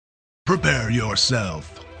Prepare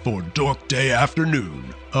yourself for Dork Day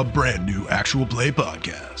Afternoon, a brand new actual play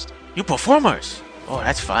podcast. New performers! Oh,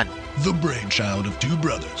 that's fun. The brainchild of two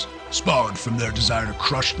brothers, spawned from their desire to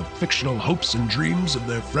crush the fictional hopes and dreams of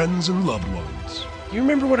their friends and loved ones. You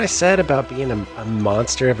remember what I said about being a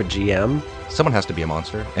monster of a GM? Someone has to be a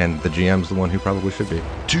monster, and the GM's the one who probably should be.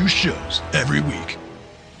 2 shows every week.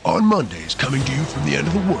 On Mondays, coming to you from the end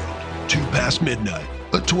of the world, 2 past midnight,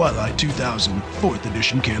 a Twilight 2000 4th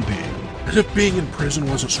edition campaign. As if being in prison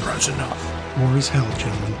wasn't stress enough. War is hell,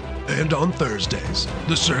 gentlemen. And on Thursdays,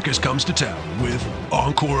 the circus comes to town with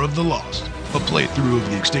Encore of the Lost, a playthrough of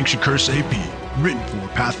the Extinction Curse AP, written for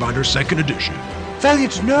Pathfinder 2nd edition.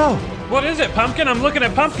 Valiant, no! What is it, Pumpkin? I'm looking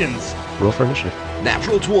at pumpkins. Roll for initiative.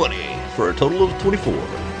 Natural 20 for a total of 24.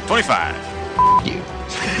 25. You.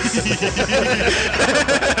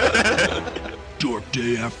 Dork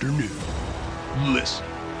Day Afternoon. Listen,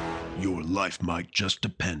 your life might just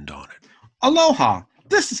depend on it. Aloha!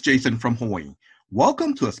 This is Jason from Hawaii.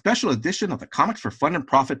 Welcome to a special edition of the Comics for Fun and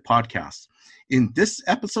Profit podcast. In this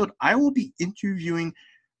episode, I will be interviewing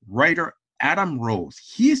writer Adam Rose.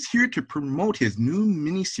 He is here to promote his new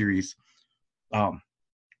miniseries,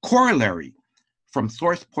 Corollary, from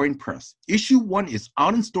Source Point Press. Issue 1 is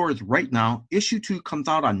out in stores right now. Issue 2 comes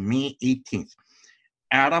out on May 18th.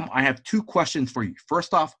 Adam, I have 2 questions for you.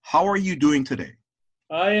 First off, how are you doing today?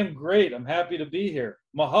 I am great. I'm happy to be here.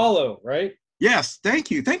 Mahalo, right? Yes,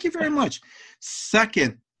 thank you. Thank you very much.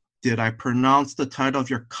 Second, did I pronounce the title of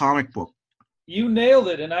your comic book? You nailed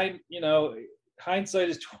it. And hindsight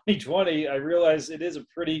is 2020. I realize it's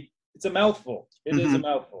a mouthful. It is a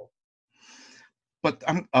mouthful. But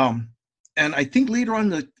and I think later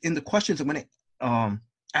on in the questions, I'm going to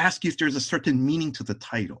ask you if there's a certain meaning to the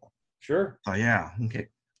title. Sure. Oh, yeah. Okay.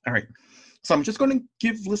 All right. So I'm just going to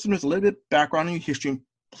give listeners a little bit background on your history.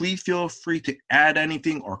 Please feel free to add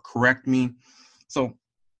anything or correct me. So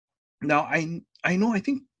now I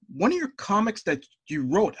think one of your comics that you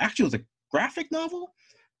wrote actually was a graphic novel,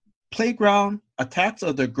 Playground, Attacks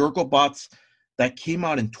of the Gurglebots, that came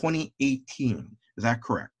out in 2018. Is that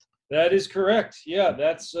correct? That is correct. Yeah,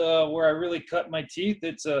 that's where I really cut my teeth.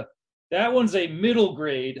 That one's a middle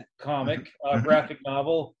grade comic, graphic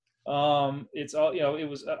novel. It's all, it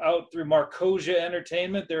was out through Marcosia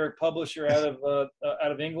Entertainment. They're a publisher out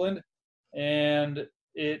of England, and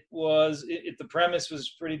the premise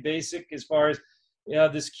was pretty basic as far as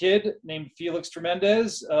this kid named Felix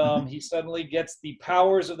Tremendez. He suddenly gets the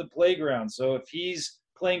powers of the playground. So if he's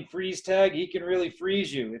playing freeze tag, he can really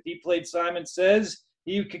freeze you. If he played Simon Says,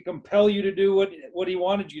 he could compel you to do what he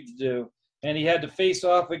wanted you to do. And he had to face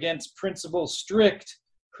off against Principal Strict,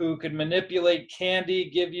 who could manipulate candy,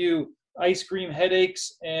 give you ice cream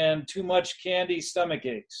headaches, and too much candy stomach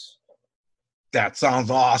aches. That sounds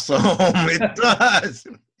awesome. It does.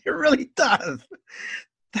 It really does.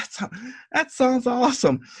 That sounds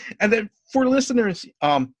awesome. And then for listeners,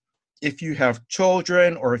 if you have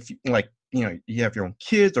children, or if you have your own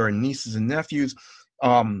kids or nieces and nephews,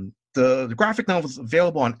 the graphic novel is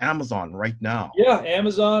available on Amazon right now. Yeah,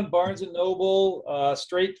 Amazon, Barnes & Noble,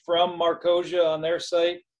 straight from Marcosia on their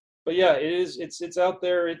site. But yeah, it's out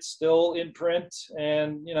there. It's still in print,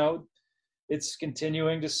 and it's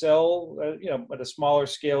continuing to sell at a smaller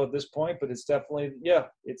scale at this point, but it's definitely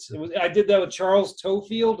I did that with Charles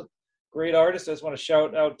Tofield, great artist. I just want to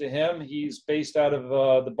shout out to him. He's based out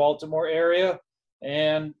of the Baltimore area.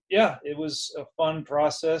 And it was a fun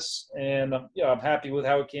process, and I'm happy with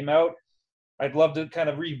how it came out. I'd love to kind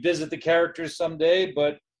of revisit the characters someday,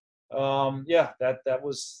 but that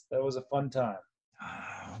was a fun time.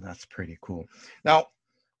 Oh, that's pretty cool. Now,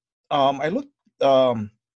 I looked. I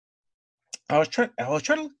was trying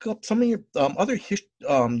to look up some of your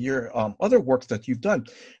other works that you've done.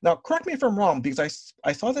 Now, correct me if I'm wrong, because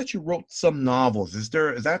I saw that you wrote some novels. Is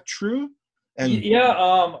that true? And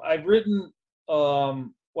I've written.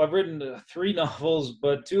 I've written 3 novels,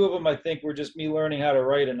 but 2 of them I think were just me learning how to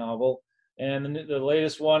write a novel. And the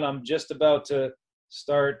latest one I'm just about to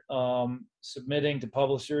start submitting to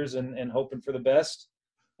publishers and hoping for the best.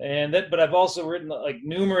 But I've also written like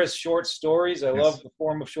numerous short stories. I love the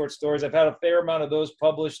form of short stories. I've had a fair amount of those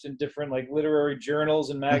published in different like literary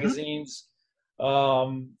journals and magazines,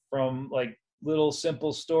 from like little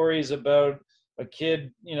simple stories about a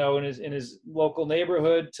kid, in his local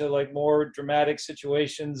neighborhood, to like more dramatic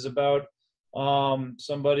situations about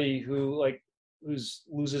somebody who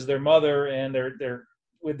loses their mother, and they're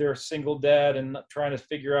with their single dad and trying to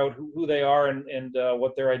figure out who they are and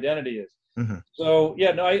what their identity is. So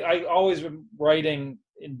I always been writing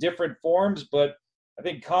in different forms, but I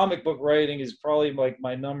think comic book writing is probably like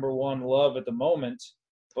my number one love at the moment.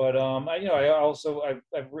 But I've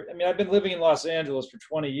been living in Los Angeles for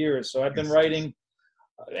 20 years, so I've been writing.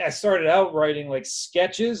 I started out writing like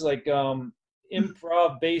sketches, like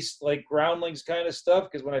improv based, like Groundlings kind of stuff.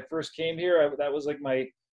 Because when I first came here, that was like my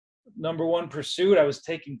number one pursuit. I was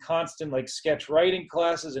taking constant like sketch writing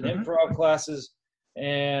classes and improv classes,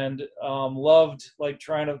 and loved like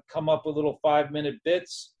trying to come up with little 5-minute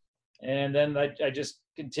bits. And then I just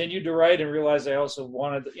continued to write and realized I also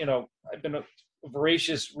wanted, I've been a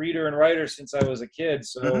voracious reader and writer since I was a kid.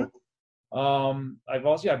 So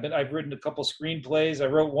I've written a couple screenplays. I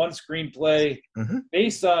wrote one screenplay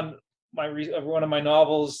based on one of my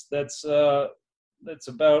novels that's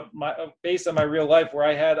about based on my real life, where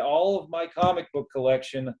I had all of my comic book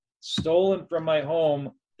collection stolen from my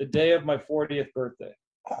home the day of my 40th birthday.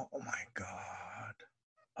 Oh my God.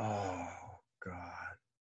 Oh God.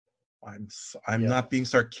 I'm not being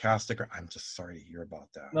sarcastic. I'm just sorry to hear about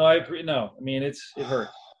that. No, I agree. No, I mean, it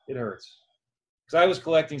hurts. It hurts. Because I was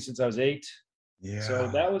collecting since I was 8. Yeah. So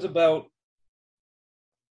that was about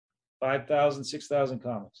 5,000, 6,000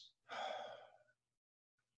 comics.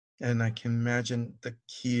 And I can imagine the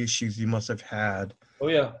key issues you must have had. Oh,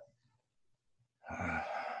 yeah.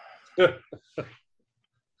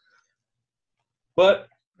 But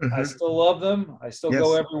I still love them. I still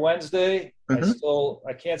go every Wednesday.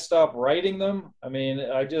 I can't stop writing them. I mean,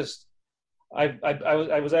 I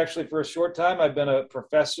was actually, for a short time, I've been a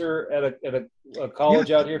professor at a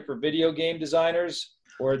college out here for video game designers,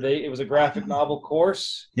 where it was a graphic novel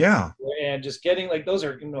course. Yeah. And just getting like, those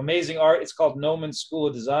are amazing art. It's called Noman School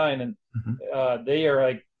of Design, and they are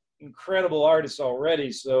like incredible artists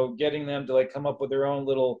already. So getting them to like come up with their own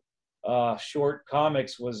little short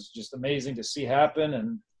comics was just amazing to see happen.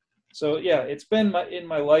 And so yeah, it's been in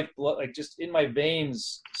my life, like just in my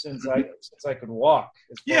veins since I could walk.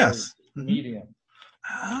 As far as medium.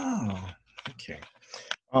 Oh, okay.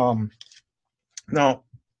 Now,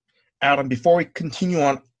 Adam, before we continue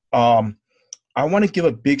on, I want to give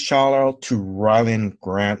a big shout out to Rylan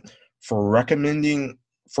Grant for recommending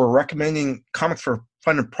Comics for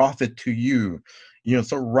Fun and Profit to you.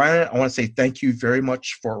 So Ryan, I want to say thank you very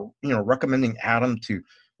much for recommending Adam to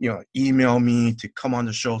email me to come on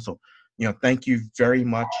the show. So thank you very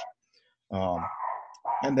much.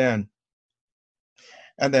 And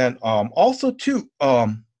then also too,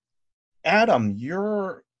 Adam,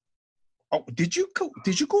 did you go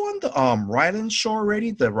on the Ryland show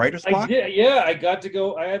already, the writer's block? I did, yeah. I got to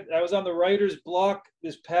go. I was on the writer's block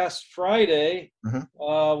this past Friday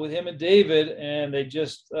with him and David, and they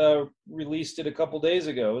just released it a couple days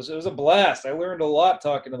ago. It was a blast. I learned a lot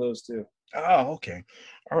talking to those two. Oh, okay.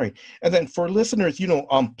 All right. And then for listeners,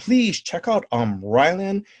 please check out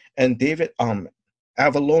Ryland and David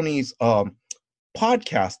Avallone's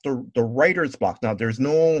podcast, the writer's block. Now there's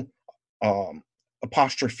no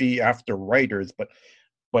apostrophe after writers,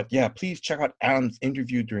 but yeah, please check out Adam's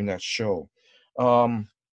interview during that show.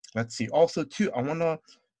 Let's see. Also too, I want to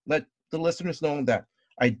let the listeners know that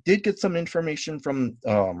I did get some information from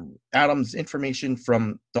Adam's information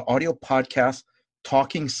from the audio podcast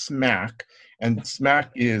Talking Smack, and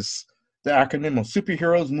Smack is the acronym of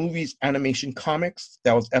Superheroes, Movies, Animation, Comics.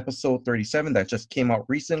 That was episode 37 that just came out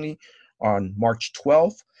recently on March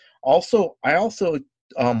 12th. I also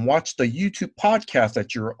watched the YouTube podcast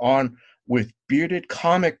that you're on with Bearded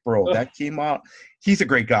Comic Bro. That came out. He's a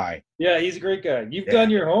great guy. Yeah, he's a great guy. You've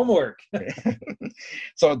done your homework.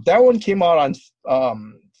 So that one came out on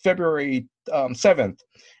February 7th.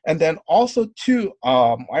 And then also too,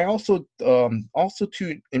 I also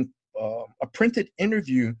in a printed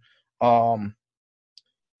interview. I'm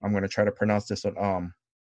going to try to pronounce this one.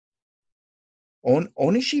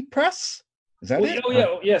 Onishi Press. Is that it? Oh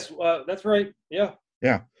yeah, yes, that's right. Yeah.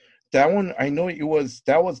 Yeah, that one I know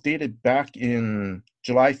that was dated back in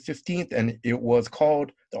July 15th, and the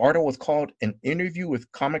article was called "An Interview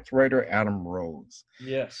with Comics Writer Adam Rose."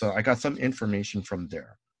 Yes. So I got some information from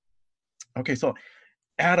there. Okay, so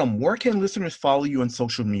Adam, where can listeners follow you on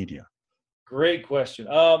social media? Great question.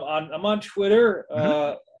 I'm on Twitter.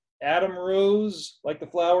 Adam Rose, like the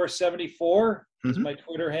flower, 74 is my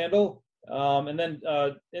Twitter handle. And then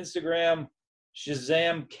Instagram,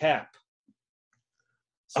 Shazam Cap.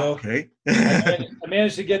 So okay. I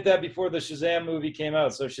managed to get that before the Shazam movie came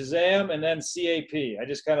out. So Shazam and then CAP. I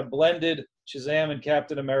just kind of blended Shazam and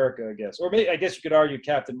Captain America, I guess. Or maybe, I guess you could argue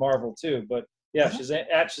Captain Marvel too. But yeah, Shazam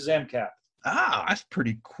at Shazam Cap. Ah, that's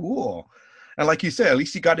pretty cool. And like you said, at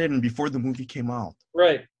least you got it in before the movie came out.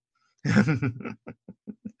 Right.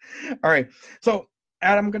 All right. So,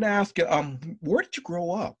 Adam, I'm going to ask you, where did you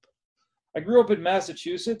grow up? I grew up in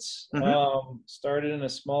Massachusetts. Started in a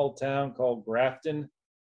small town called Grafton.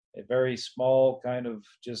 a very small kind of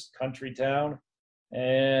just country town,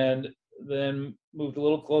 and then moved a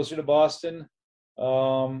little closer to Boston.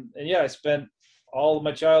 And yeah, I spent all of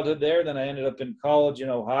my childhood there. Then I ended up in college in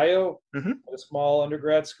Ohio, Mhm. at a small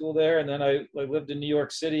undergrad school there, and then I lived in New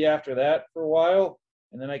York City after that for a while,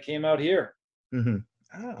 and then I came out here. Mm-hmm.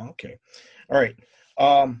 Ah, okay. All right.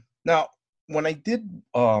 Now when I did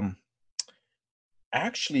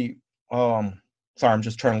actually sorry, I'm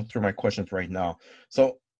just trying to look through my questions right now.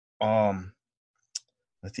 So um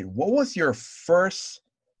let's see, what was your first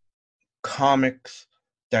comics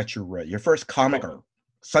that you read? Your first comic or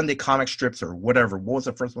Sunday comic strips or whatever. What was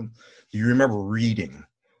the first one do you remember reading?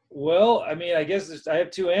 Well, I mean, I guess I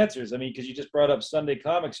have two answers. I mean, because you just brought up Sunday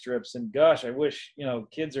comic strips, and gosh, I wish,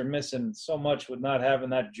 kids are missing so much with not having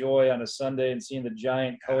that joy on a Sunday and seeing the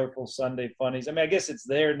giant, colorful Sunday funnies. I mean, I guess it's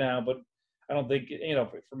there now, but I don't think,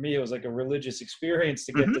 for me, it was like a religious experience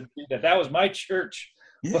to get Mhm. to do that. That was my church.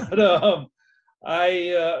 Yeah. But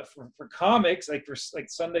for comics, like for like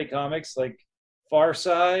Sunday comics, like Far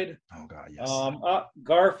Side, Oh God, yes.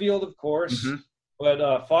 Garfield, of course, Mhm.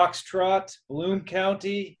 but Foxtrot, Bloom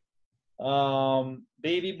County,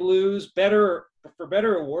 Baby Blues, for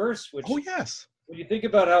better or worse, which Oh yes. when you think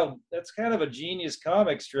about how that's kind of a genius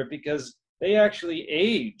comic strip because they actually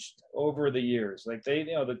aged over the years. Like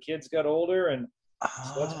the kids got older, and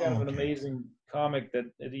so that's kind of Oh, an okay. amazing comic that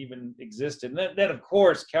it even existed. And then of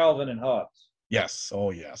course Calvin and Hobbes. Yes.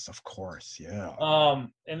 Oh yes, of course. Yeah.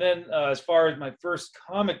 And then as far as my first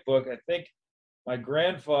comic book, I think my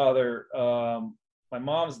grandfather, my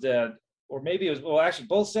mom's dad, or maybe it was, well, actually,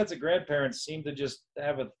 both sets of grandparents seemed to just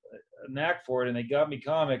have a knack for it, and they got me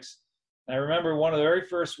comics. And I remember one of the very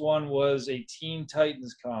first one was a Teen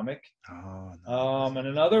Titans comic, Oh no. and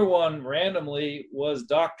another one randomly was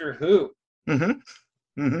Doctor Who.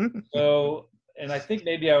 Mm-hmm. Mm-hmm. So, and I think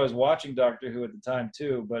maybe I was watching Doctor Who at the time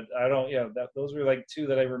too, but I don't. Yeah, those were like two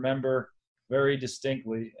that I remember very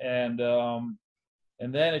distinctly, and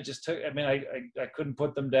then it just took. I mean, I couldn't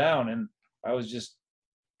put them down, and I was just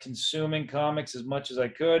consuming comics as much as I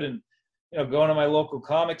could, and going to my local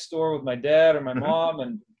comic store with my dad or my Mhm. mom,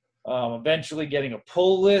 and eventually getting a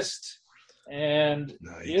pull list, and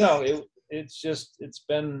Nice. it's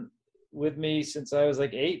been with me since I was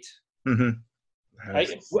like 8. Mm-hmm.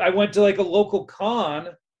 I went to like a local con.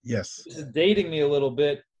 Yes. This is dating me a little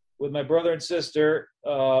bit with my brother and sister,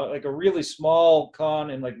 like a really small con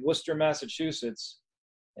in like Worcester, Massachusetts,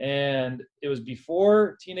 and it was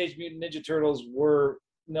before Teenage Mutant Ninja Turtles were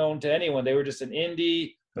known to anyone. They were just an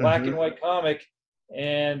indie black Mm-hmm. and white comic,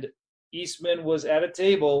 and Eastman was at a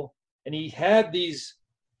table, and he had these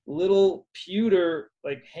little pewter,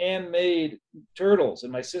 like handmade turtles,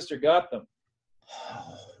 and my sister got them,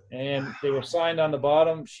 Oh, and they were signed on the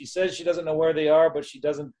bottom. She says she doesn't know where they are, but she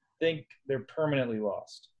doesn't think they're permanently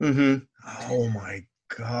lost. mm-hmm. Oh my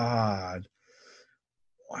God.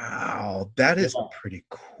 Wow. That Yeah, is pretty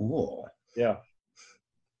cool. yeah.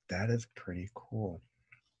 That is pretty cool.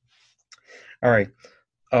 All right.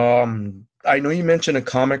 I know you mentioned a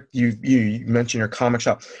comic. You mentioned your comic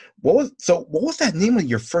shop. What was that name of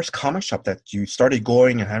your first comic shop that you started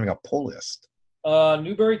going and having a pull list?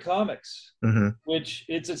 Newbury Comics, Mm-hmm. which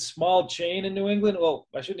it's a small chain in New England. Well,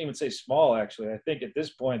 I shouldn't even say small, actually. I think at this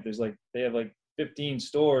point they have like 15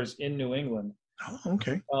 stores in New England. Oh,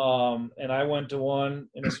 okay. And I went to one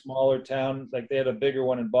in a smaller town. Like they had a bigger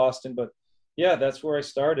one in Boston, but yeah, that's where I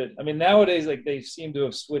started. I mean, nowadays, like they seem to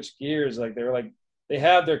have switched gears. Like they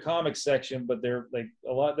have their comic section, but they're like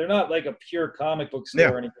they're not like a pure comic book store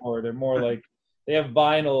Yeah. anymore. They're more like they have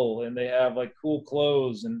vinyl and they have like cool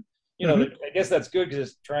clothes. And, Mhm. I guess that's good because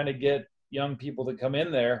it's trying to get young people to come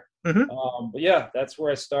in there. Mhm. But yeah, that's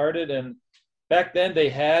where I started. And back then they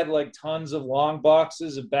had like tons of long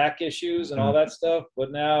boxes of back issues and all that stuff.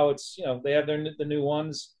 But now it's, they have the new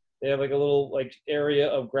ones. They have like a little like area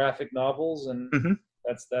of graphic novels, and Mhm.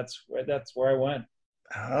 that's where I went.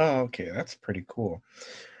 Oh, okay. That's pretty cool.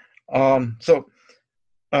 So,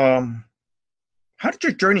 um, how did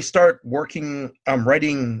your journey start working,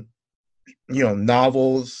 writing,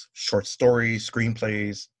 novels, short stories,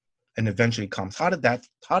 screenplays, and eventually comics? How did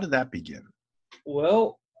that begin?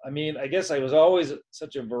 Well, I mean, I guess I was always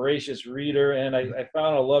such a voracious reader, and I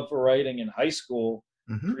found a love for writing in high school,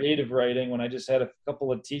 Mm-hmm. creative writing, when I just had a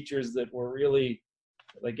couple of teachers that were really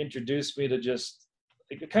like introduced me to just,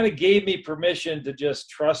 it kind of gave me permission to just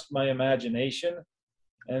trust my imagination.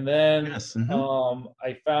 And then Yes. Mm-hmm.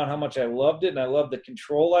 I found how much I loved it, and I loved the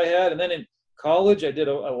control I had. And then in college, I did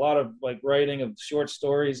a lot of like writing of short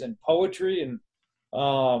stories and poetry, and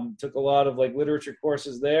took a lot of like literature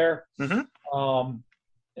courses there. Mhm.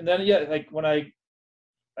 And then, yeah, like when I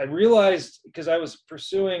I realized, because I was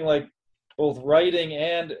pursuing like both writing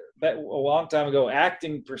and a long time ago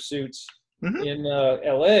acting pursuits in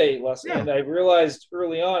LA, and I realized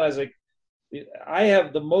early on, I was like, I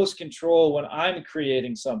have the most control when I'm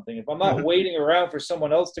creating something. If I'm not waiting around for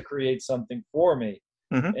someone else to create something for me,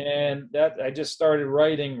 and that I just started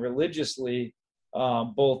writing religiously,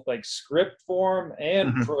 both like script form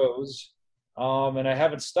and prose, and I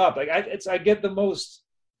haven't stopped. Like I get the most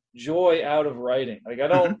joy out of writing. Like I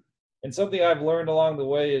don't, and something I've learned along the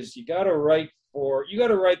way is you got to write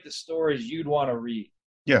the stories you'd want to read.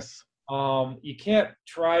 Yes. You can't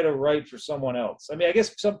try to write for someone else. I mean, I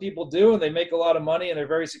guess some people do, and they make a lot of money, and they're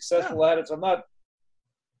very successful at it. So I'm not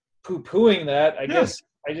poo-pooing that. I guess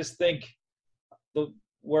I just think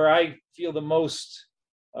where I feel the most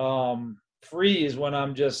free is when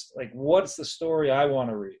I'm just like, what's the story I want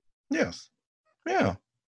to read? Yes. Yeah.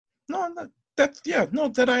 No,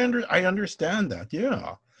 I understand that.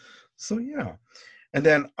 Yeah. So yeah. And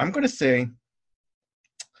then I'm going to say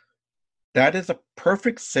that is a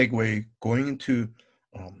perfect segue going into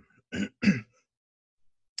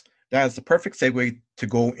that is the perfect segue to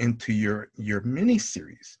go into your mini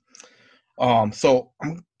series. So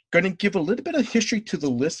I'm going to give a little bit of history to the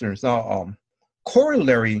listeners. Now,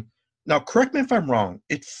 Corollary. Now, correct me if I'm wrong.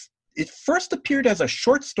 It first appeared as a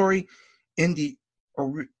short story in the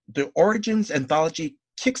Origins anthology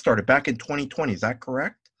Kickstarter back in 2020. Is that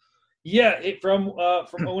correct? Yeah, from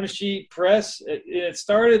Onishi Press. It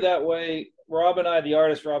started that way. Rob and I, the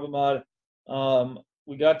artist Rob Ahmad,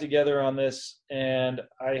 we got together on this, and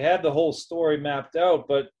I had the whole story mapped out.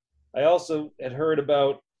 But I also had heard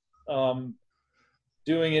about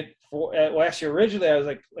doing it for. Well, actually, originally I was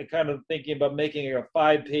like kind of thinking about making a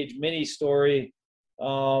 5-page mini story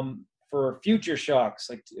for Future Shocks,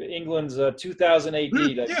 like England's 2000 AD,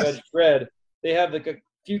 like Judge Dredd. They have like a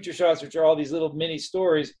Future Shocks, which are all these little mini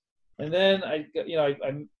stories. And then I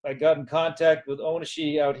got in contact with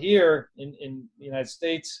Onishi out here in the United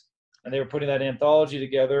States, and they were putting that anthology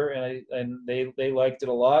together, and they liked it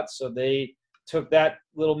a lot, so they took that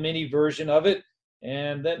little mini version of it.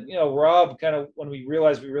 And then Rob, kind of when we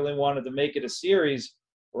realized we really wanted to make it a series,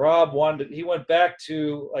 Rob he went back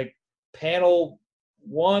to like panel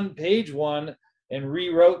 1, page 1, and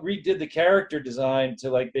redid the character design to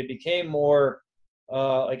like they became more.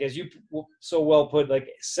 Like as you so well put, like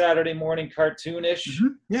Saturday morning cartoonish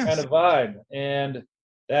kind of vibe, and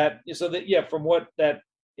from what that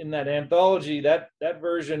in that anthology, that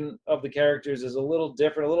version of the characters is a little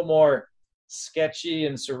different, a little more sketchy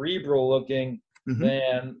and cerebral looking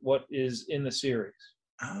than what is in the series.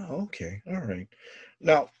 Oh, okay, all right.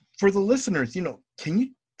 Now, for the listeners, can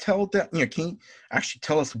you tell that? Can you actually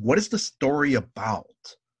tell us what is the story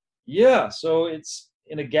about? Yeah, so it's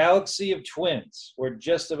in a galaxy of twins where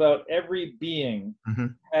just about every being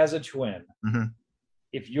has a twin.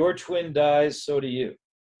 If your twin dies, so do you.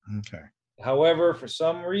 Okay. However, for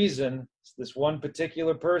some reason, this one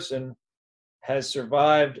particular person has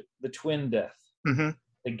survived the twin death. The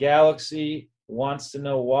galaxy wants to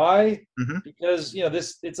know why, because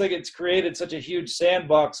it's created such a huge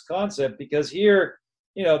sandbox concept, because here,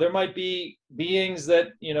 there might be beings that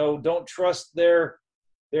don't trust their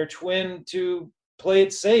twin to play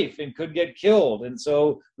it safe and could get killed, and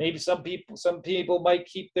so maybe some people might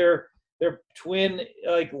keep their twin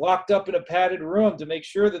like locked up in a padded room to make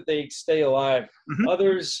sure that they stay alive.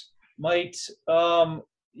 Others might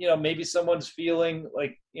maybe someone's feeling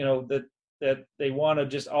like that they want to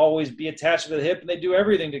just always be attached to the hip and they do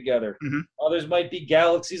everything together. Others might be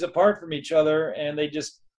galaxies apart from each other, and they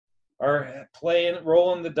just are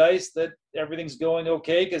rolling the dice that everything's going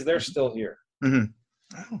okay because they're still here.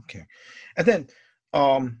 Okay. And then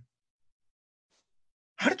how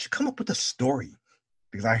did you come up with the story?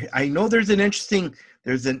 Because I know how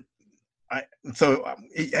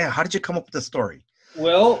did you come up with the story?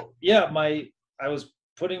 Well, yeah, I was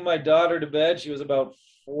putting my daughter to bed. She was about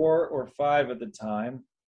 4 or 5 at the time,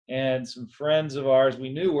 and some friends of ours we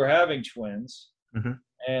knew were having twins.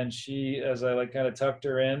 And she, as I like kind of tucked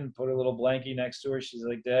her in, put a little blankie next to her, she's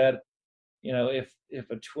like, "Dad, if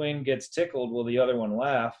a twin gets tickled, will the other one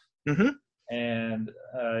laugh?" And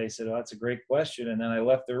I said, "Oh, that's a great question." And then I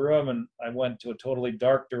left the room and I went to a totally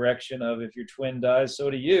dark direction of if your twin dies,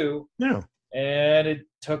 so do you. Yeah. And it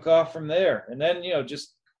took off from there. And then,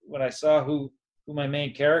 just when I saw who my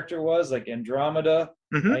main character was, like Andromeda,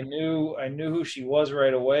 I knew who she was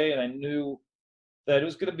right away. And I knew that it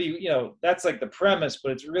was going to be, that's like the premise,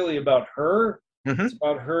 but it's really about her. It's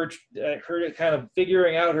about her kind of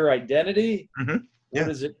figuring out her identity. What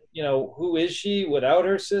is it? Who is she without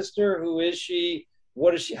her sister? Who is she?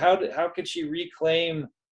 What is she? How could she reclaim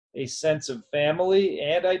a sense of family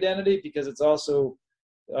and identity, because it's also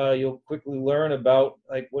you'll quickly learn about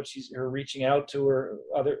like what her reaching out to her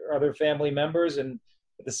other family members, and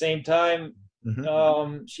at the same time,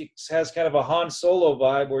 she has kind of a Han Solo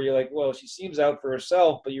vibe where you're like, well, she seems out for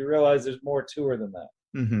herself, but you realize there's more to her than that.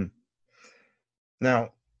 Mm-hmm. Now,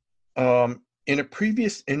 in a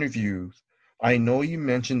previous interview, I know you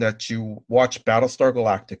mentioned that you watched Battlestar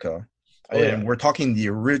Galactica. And we're talking the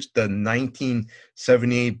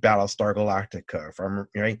 1978 Battlestar Galactica, if I'm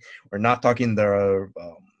right. We're not talking the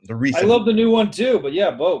recent. I love the new one too, but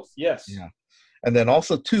yeah, both. Yes. Yeah, and then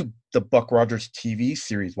also too the Buck Rogers TV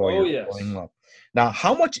series while you're growing up. Now,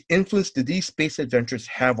 how much influence did these space adventures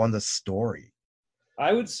have on the story?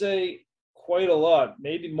 I would say quite a lot.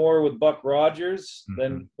 Maybe more with Buck Rogers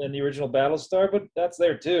than the original Battlestar, but that's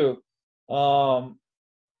there too.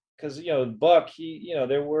 Because Buck,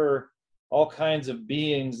 there were all kinds of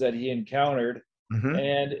beings that he encountered,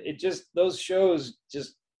 and it just those shows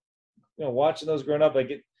just watching those growing up,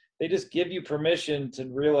 like they just give you permission to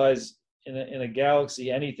realize in a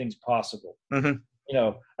galaxy anything's possible.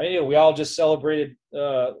 We all just celebrated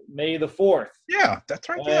May the 4th. Yeah, that's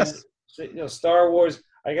right. Yes. Star Wars.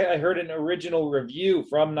 I heard an original review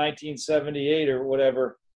from 1978 or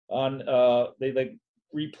whatever on they like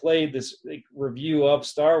replayed this review of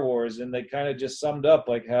Star Wars, and they kind of just summed up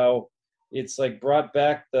like how it's like brought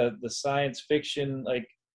back the science fiction and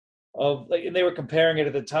they were comparing it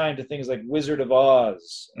at the time to things like Wizard of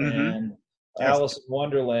Oz and Alice in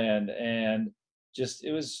Wonderland, and just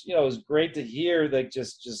it was great to hear like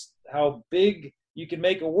just how big you can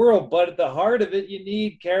make a world, but at the heart of it you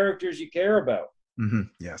need characters you care about.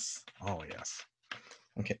 Yes. Oh yes.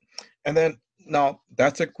 Okay. And then now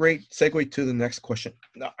that's a great segue to the next question.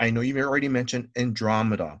 Now, I know you've already mentioned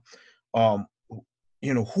Andromeda.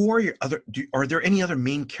 Who are your are there any other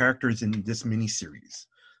main characters in this miniseries?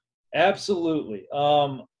 Absolutely.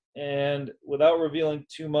 And without revealing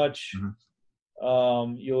too much,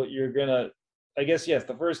 you're gonna, I guess, yes,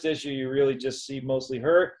 the first issue you really just see mostly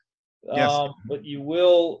her. But you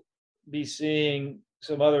will be seeing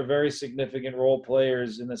some other very significant role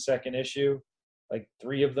players in the second issue, like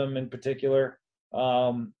 3 of them in particular.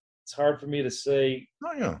 It's hard for me to say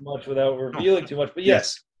much without revealing too much, but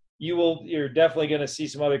yes. You're definitely going to see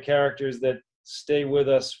some other characters that stay with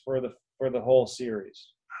us for the whole series.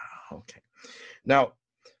 Okay. Now,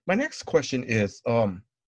 my next question is,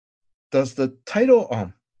 does the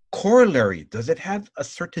title corollary, does it have a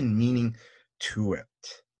certain meaning to it?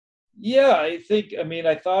 Yeah, I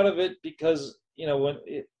thought of it because, when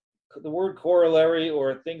the word corollary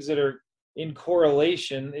or things that are in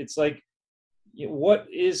correlation, it's like, what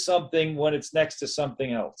is something when it's next to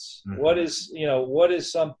something else? What is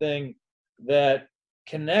something that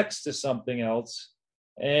connects to something else?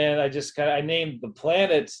 And I just I named the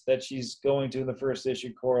planet that she's going to in the first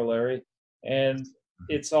issue corollary. And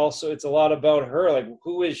it's a lot about her. Like,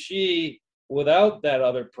 who is she without that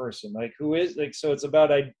other person? Like, who is so it's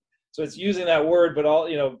about, so it's using that word, but all,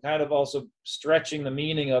 kind of also stretching the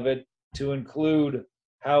meaning of it to include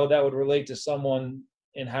how that would relate to someone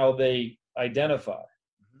and how they identify.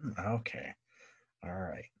 Okay. All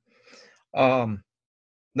right.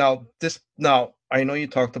 Now I know you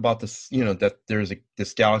talked about this, that there's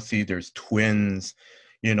this galaxy, there's twins,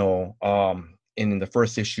 in the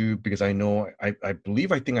first issue, because I know I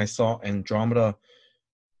think I saw Andromeda.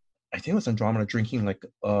 I think it was Andromeda drinking like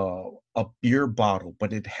a beer bottle,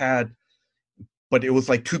 but it was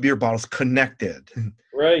like 2 beer bottles connected.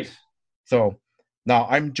 Right. So now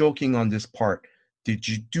I'm joking on this part. Did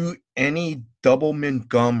you do any Doublemint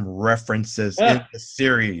gum references in the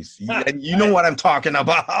series? And you know what I'm talking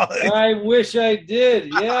about. I wish I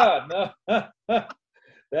did. Yeah. No.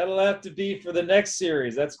 That'll have to be for the next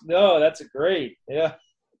series. That's great. Yeah.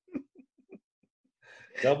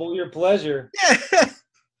 Double your pleasure. Yeah.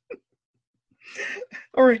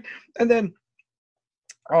 All right. And then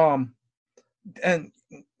and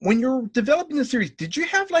when you're developing the series, did you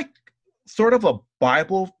have like sort of a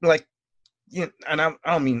Bible, like, and I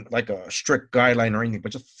don't mean like a strict guideline or anything,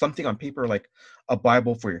 but just something on paper, like a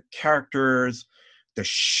Bible for your characters, the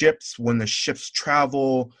ships, when the ships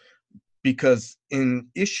travel? Because in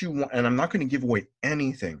issue 1, and I'm not going to give away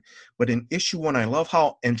anything, but in issue 1, I love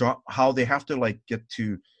how they have to like get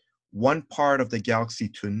to one part of the galaxy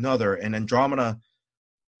to another, and Andromeda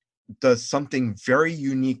does something very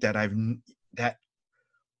unique that I've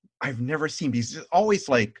never seen, because it's always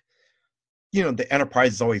like, the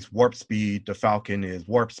Enterprise is always warp speed, the Falcon is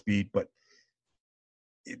warp speed, but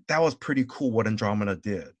that was pretty cool what Andromeda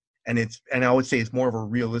did. And I would say it's more of a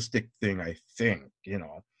realistic thing, I think,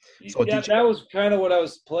 So Yeah, that was kind of what I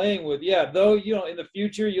was playing with. Yeah, though, in the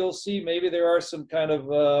future you'll see maybe there are some kind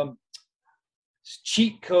of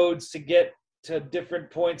cheat codes to get to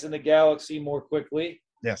different points in the galaxy more quickly.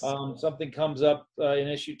 Yes. Something comes up in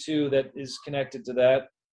issue 2 that is connected to that.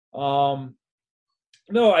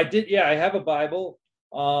 No, I did. Yeah, I have a Bible.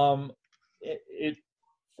 It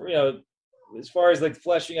as far as like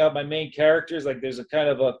fleshing out my main characters, like there's a kind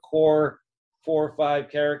of a core 4 or 5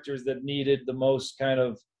 characters that needed the most kind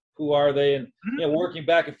of who are they, and working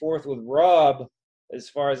back and forth with Rob as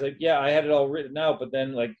far as like, yeah, I had it all written out, but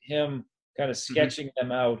then like him kind of sketching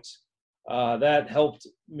them out, that helped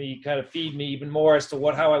me kind of feed me even more as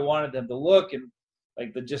to how I wanted them to look, and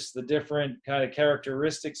like the different kind of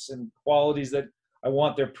characteristics and qualities that I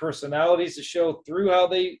want their personalities to show through how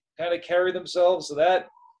they kind of carry themselves. So that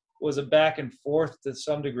was a back and forth to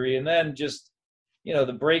some degree. And then just,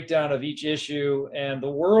 the breakdown of each issue and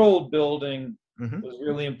the world building was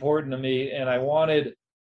really important to me. And I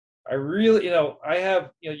really, I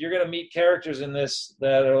have, you're going to meet characters in this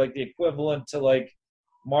that are like the equivalent to like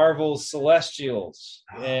Marvel's Celestials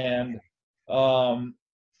and the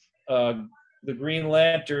Green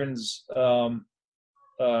Lantern's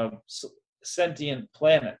sentient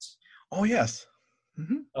planet. Oh, yes.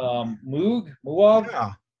 Moog?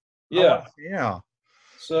 Yeah. Yeah. Yeah.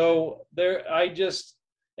 So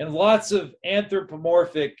and lots of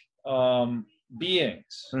anthropomorphic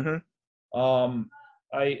beings.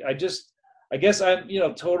 I guess I'm,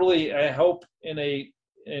 totally, I hope in a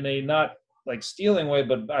not like stealing way,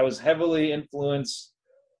 but I was heavily influenced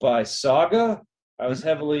by Saga. I was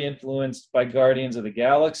heavily influenced by Guardians of the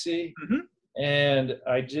Galaxy. And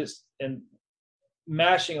and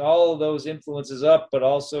mashing all of those influences up, but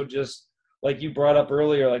also just like you brought up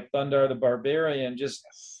earlier, like Thundar the Barbarian, just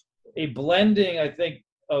a blending, I think,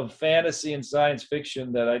 of fantasy and science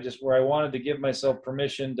fiction that where I wanted to give myself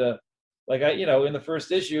permission to, like, in the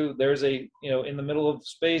first issue, there's in the middle of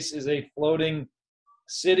space is a floating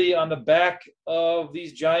city on the back of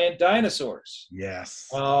these giant dinosaurs. Yes.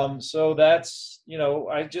 So that's,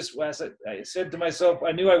 I said to myself,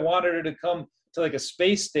 I knew I wanted her to come to like a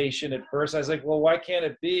space station at first. I was like, well, why can't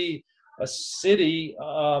it be a city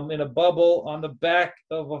in a bubble on the back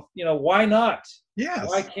of why not? Yes.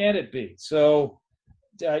 Why can't it be? So,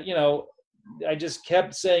 I just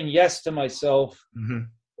kept saying yes to myself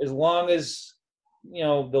as long as,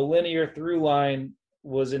 the linear through line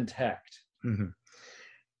was intact.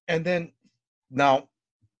 And then now,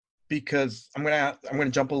 because I'm gonna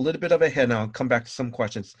jump a little bit of ahead now and come back to some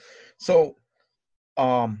questions. So,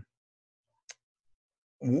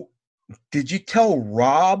 did you tell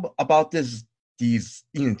Rob about these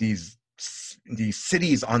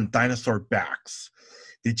cities on dinosaur backs?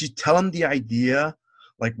 Did you tell him the idea,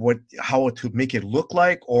 like how to make it look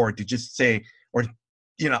like, or did you say, or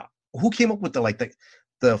who came up with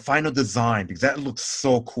the final design, because that looks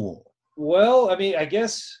so cool? Well, I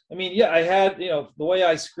had, the way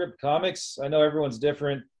I script comics, I know everyone's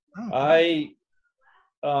different. When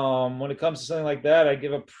it comes to something like that, I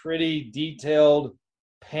give a pretty detailed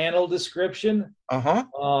panel description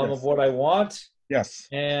of what I want. Yes.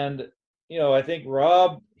 And, I think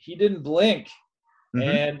Rob, he didn't blink.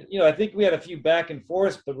 And, I think we had a few back and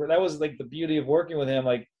forth, but that was like the beauty of working with him.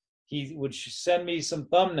 Like he would send me some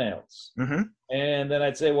thumbnails and then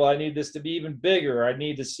I'd say, well, I need this to be even bigger. I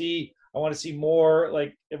want to see more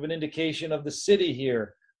like of an indication of the city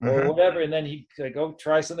here or whatever. And then he'd like, go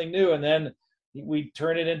try something new. And then we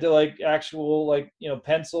turn it into like actual,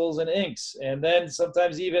 pencils and inks. And then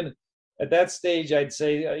sometimes even at that stage, I'd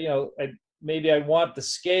say, maybe I want the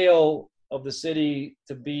scale of the city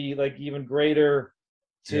to be like even greater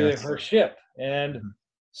to her ship. And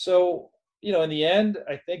so, in the end,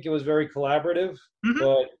 I think it was very collaborative,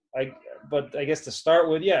 but I guess to start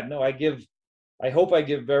with, I hope I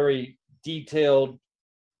give very detailed,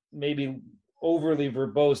 maybe overly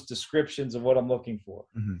verbose descriptions of what I'm looking for.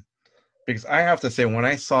 Because I have to say, when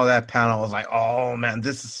I saw that panel, I was like, oh man,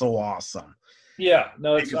 this is so awesome. Yeah,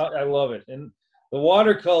 no, I love it. And the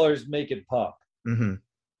watercolors make it pop.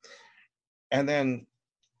 And then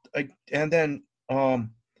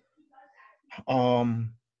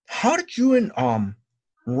how did you and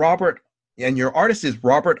Robert, and your artist is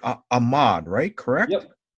Robert Ahmad, right? Correct?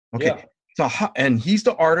 Yep. Okay. Yeah. So and he's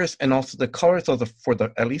the artist and also the colors for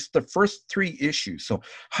at least the first 3 issues. So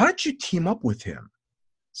how did you team up with him?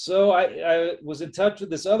 So I was in touch with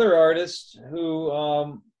this other artist who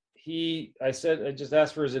I just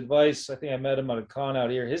asked for his advice. I think I met him at a con out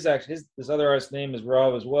here. This other artist's name is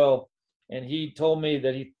Rob as well. And he told me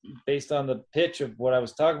that based on the pitch of what I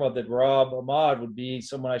was talking about, that Rob Ahmad would be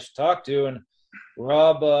someone I should talk to. And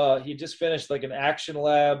Rob, he just finished like an Action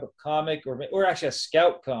Lab comic, or actually a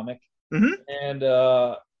Scout comic, Mhm.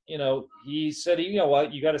 and he said, you know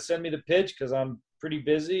what, you got to send me the pitch because I'm pretty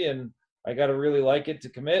busy and I got to really like it to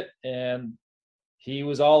commit. And he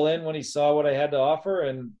was all in when he saw what I had to offer,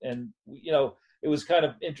 and it was kind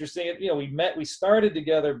of interesting. We started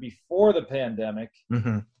together before the pandemic,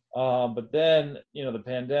 Mhm. but then the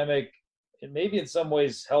pandemic, it maybe in some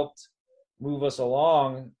ways helped move us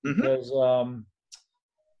along Mhm. because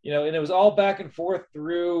and it was all back and forth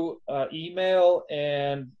through email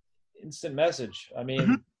and instant message. I Mhm.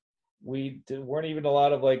 mean, weren't even a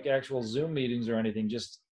lot of like actual Zoom meetings or anything.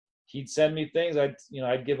 Just he'd send me things.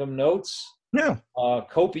 I'd give him notes, Yeah.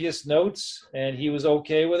 copious notes, and he was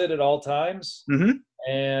okay with it at all times. Mhm.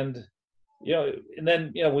 And and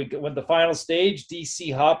then we went the final stage. DC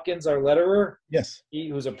Hopkins, our letterer, Yes.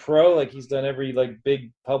 he was a pro. Like he's done every like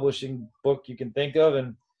big publishing book you can think of,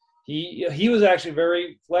 and he was actually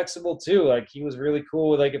very flexible too. Like he was really cool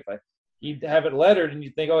with like if he'd have it lettered, and you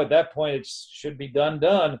think, oh, at that point it should be done.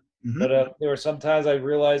 Mhm. But there were sometimes I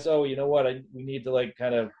realized, oh, you know what, we need to like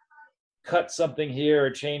kind of cut something here or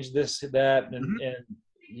change this that, Mhm. and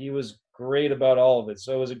he was great about all of it.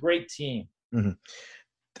 So it was a great team. Mhm.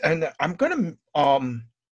 And I'm gonna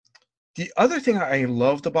the other thing I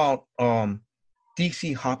loved about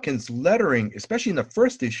DC Hopkins lettering, especially in the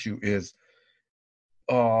first issue, is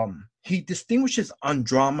he distinguishes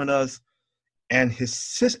Andromeda's and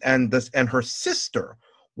his and her sister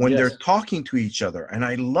when they're Yes, talking to each other, and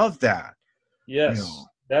I love that. You yes, know.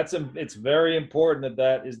 it's very important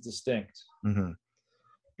that is distinct. Mhm.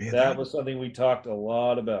 Yeah, That was something we talked a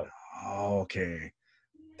lot about. okay.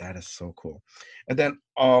 That is so cool. And then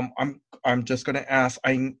I'm just gonna ask,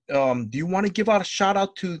 do you want to give out a shout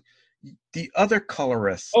out to the other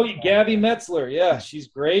colorist? Oh, Gabby Metzler. Yeah, she's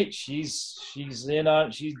great. She's in on.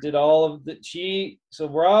 She did all of the. So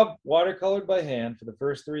Rob watercolored by hand for the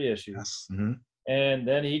first 3 issues, Yes. Mhm. and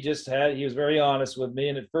then he was very honest with me.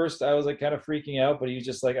 And at first, I was like kind of freaking out, but he was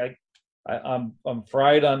just like, I'm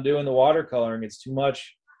fried on doing the watercoloring. It's too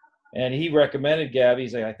much. And he recommended Gabby.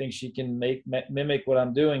 He's like, I think she can mimic what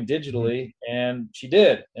I'm doing digitally, and she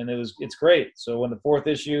did, and it's great. So when the 4th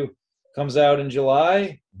issue comes out in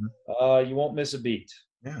July, you won't miss a beat.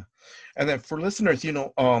 Yeah. And then for listeners,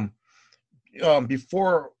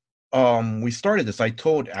 before we started this, I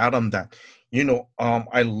told Adam that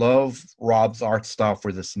I love Rob's art style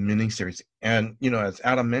for this miniseries, and as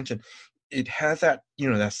Adam mentioned, it has that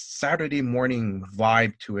Saturday morning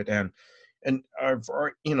vibe to it, and I've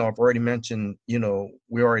already mentioned,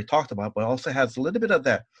 we already talked about, but it also has a little bit of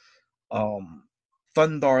that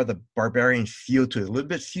Thundar the Barbarian feel to it, a little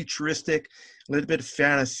bit futuristic, a little bit of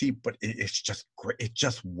fantasy, but it's just great. It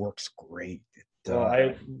just works great.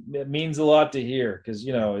 Well, it means a lot to hear because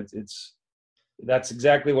it's that's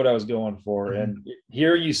exactly what I was going for, Mhm. and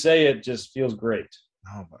hear you say it just feels great.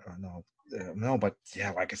 No, but yeah,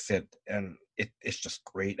 like I said, and it's just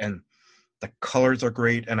great, and the colors are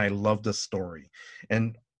great, and I love the story.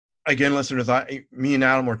 And again, listeners, me and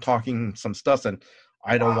Adam were talking some stuff, and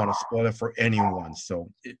I don't want to spoil it for anyone.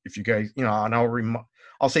 So if you guys, and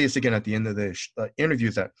I'll say this again at the end of the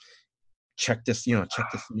interviews, that check this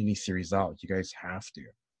mini series out. You guys have to.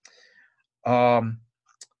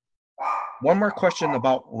 One more question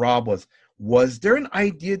about Rob was there an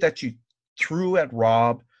idea that you threw at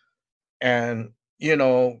Rob, and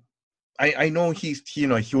I know he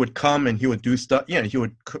would come and he would do stuff. He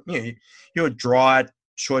would draw it,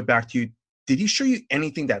 show it back to you. Did he show you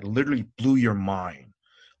anything that literally blew your mind?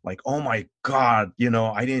 Like, oh my God,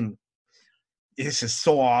 I didn't. This is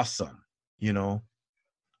so awesome, Yeah.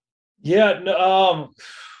 No,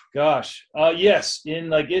 gosh. Yes. In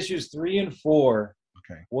like issues 3 and 4,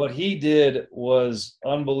 Okay. what he did was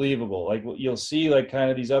unbelievable. Like you'll see like kind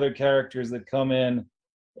of these other characters that come in,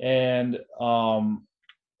 and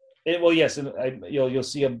yes, and you'll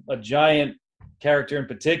see a giant character in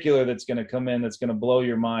particular that's going to come in that's going to blow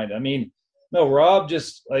your mind. I mean, no, Rob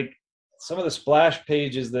just like some of the splash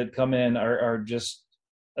pages that come in are just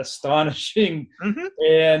astonishing. Mm-hmm.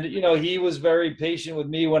 And he was very patient with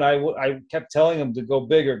me when I kept telling him to go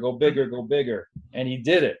bigger, go bigger, go bigger, and he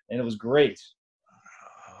did it, and it was great.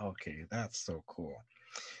 Okay, that's so cool.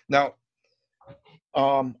 Now,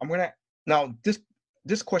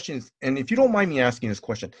 this question is, and if you don't mind me asking this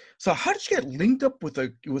question, so how did you get linked up with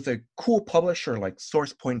a cool publisher like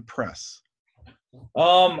Source Point Press?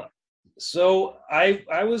 So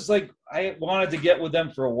I was like, I wanted to get with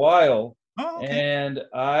them for a while. Oh, okay. And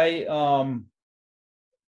I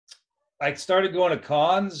started going to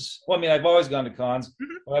cons. Well, I mean, I've always gone to cons,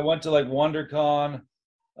 but I went to like WonderCon,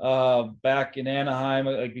 back in Anaheim,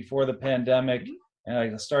 like before the pandemic, and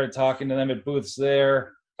I started talking to them at booths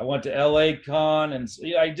there. I went to LA Con, and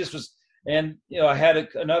I just was, and I had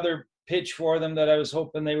another pitch for them that I was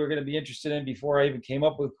hoping they were going to be interested in before I even came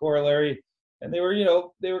up with Corollary, and they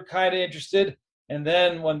were kind of interested. And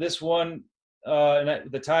then when this one,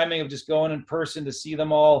 the timing of just going in person to see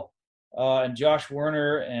them all, and Josh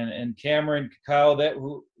Werner and Cameron Kyle,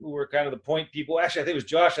 who were kind of the point people. Actually, I think it was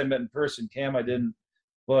Josh I met in person. Cam I didn't,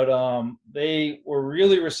 but they were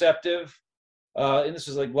really receptive. And this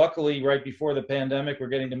was like luckily right before the pandemic, we're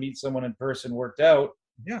getting to meet someone in person worked out.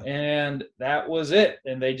 Yeah. And that was it.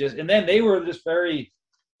 And then they were just very,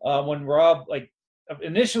 when Rob,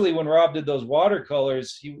 initially when Rob did those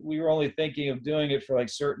watercolors, we were only thinking of doing it for like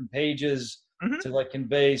certain pages to like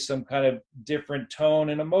convey some kind of different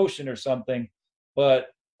tone and emotion or something. But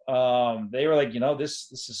they were like,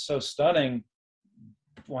 this is so stunning.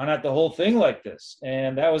 Why not the whole thing like this?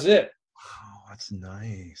 And that was it. Wow, that's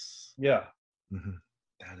nice. Yeah.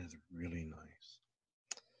 That is really nice.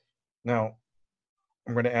 Now,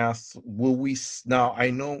 I'm going to ask, will we now? I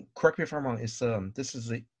know. Correct me if I'm wrong. Is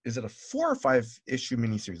it a 4 or 5 issue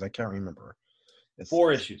miniseries? I can't remember. It's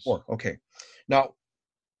 4 issues. 4. Okay. Now,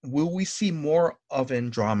 will we see more of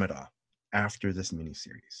Andromeda after this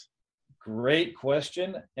miniseries? Great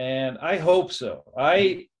question, and I hope so.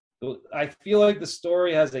 I feel like the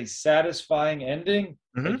story has a satisfying ending.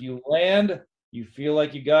 Like you land, you feel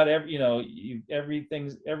like you got every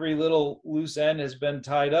little loose end has been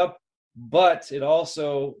tied up, but it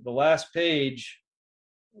also, the last page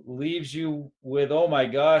leaves you with, oh my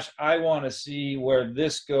gosh, I want to see where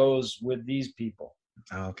this goes with these people.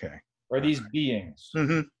 Okay. Or these beings.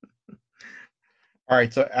 All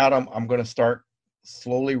right, so Adam, I'm going to start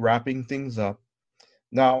slowly wrapping things up.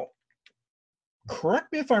 Now,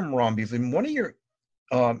 correct me if I'm wrong, because in one of your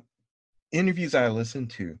interviews I listened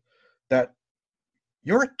to, that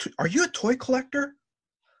are you a toy collector?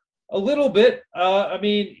 A little bit. I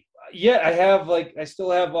mean, yeah, I still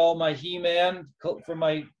have all my He-Man from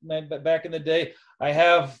my back in the day. I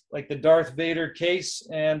have like the Darth Vader case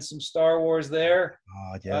and some Star Wars there.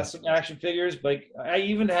 Some action figures, but I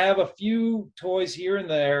even have a few toys here and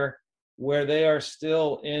there where they are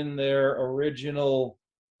still in their original,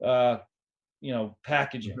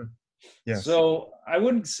 packaging. Yes. So I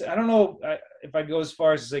don't know if I'd go as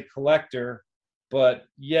far as to say collector, but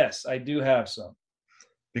yes, I do have some.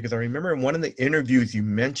 Because I remember in one of the interviews you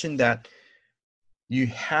mentioned that you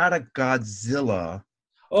had a Godzilla.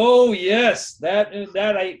 Oh yes, that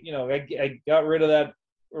I got rid of that,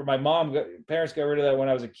 or my parents got rid of that when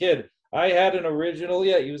I was a kid. I had an original.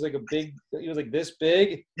 Yeah, he was like this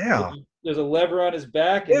big. Yeah. There's a lever on his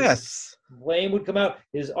back. And yes. His flame would come out.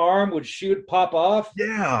 His arm would pop off.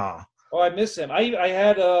 Yeah. Oh, I miss him.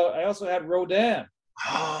 I also had Rodan.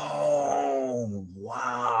 Oh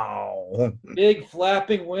wow! Big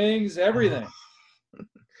flapping wings, everything.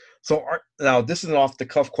 So now this is an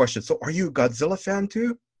off-the-cuff question. So are you a Godzilla fan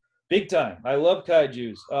too? Big time. I love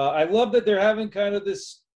kaijus. I love that they're having kind of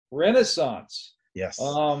this renaissance. Yes.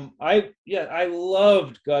 I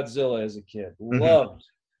loved Godzilla as a kid. Loved.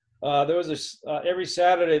 There was every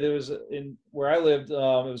Saturday there was where I lived. It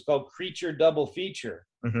was called Creature Double Feature.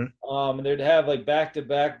 And they'd have like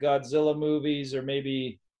back-to-back Godzilla movies, or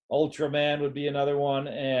maybe Ultraman would be another one.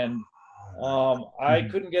 And I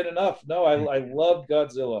couldn't get enough. No, I loved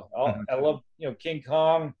Godzilla. I loved King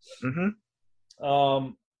Kong.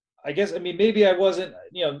 I guess, I mean, maybe I wasn't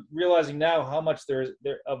realizing now how much there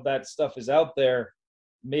of that stuff is out there.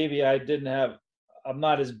 Maybe I'm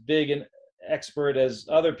not as big an expert as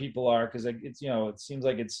other people are, because it's it seems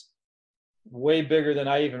like it's way bigger than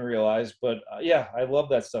I even realized. But yeah, I love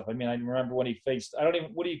that stuff. I mean, I remember when he faced,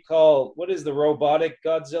 what is the robotic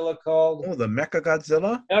Godzilla called? Oh, the Mecha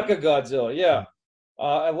Godzilla? Mecha Godzilla, yeah.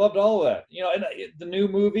 I loved all of that. And the new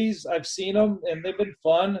movies, I've seen them and they've been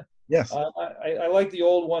fun. Yes. I like the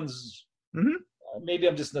old ones. Maybe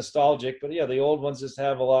I'm just nostalgic, but yeah, the old ones just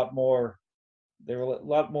have they were a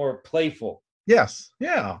lot more playful. Yes.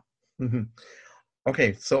 Yeah.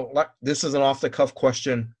 Okay, so this is an off-the-cuff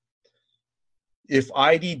question. If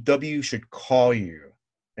IDW should call you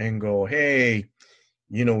and go, hey,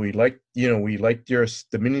 we liked the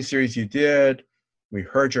miniseries you did. We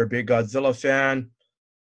heard you're a big Godzilla fan.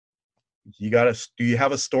 Do you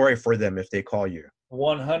have a story for them if they call you?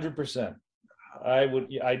 100%. I would.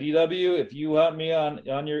 IDW, if you want me on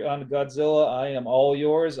Godzilla, I am all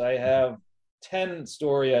yours. I have 10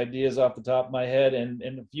 story ideas off the top of my head and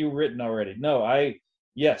a few written already.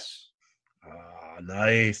 Yes.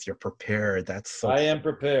 Nice. You're prepared. That's so I am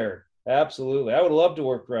prepared. Absolutely. I would love to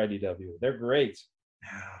work for IDW. They're great.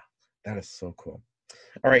 Yeah, that is so cool.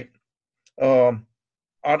 All right.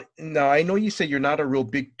 Now I know you said you're not a real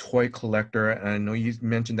big toy collector, and I know you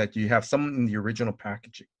mentioned that you have some in the original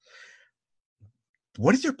packaging.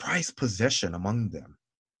 What is your prized possession among them,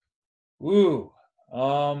 Ooh.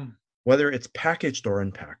 whether it's packaged or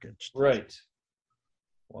unpackaged? Right.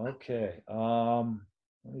 Okay.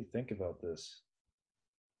 Let me think about this.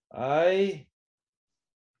 I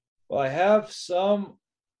I have some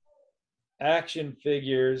action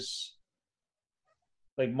figures,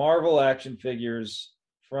 like Marvel action figures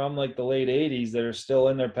from like the late 80s that are still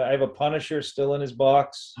in there. I have a Punisher still in his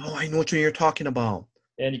box, Oh, I know what you're talking about.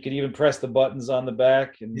 and you could even press the buttons on the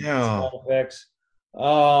back and Yeah. sound effects.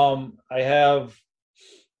 I have,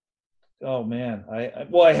 oh man,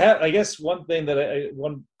 I have, I guess one thing that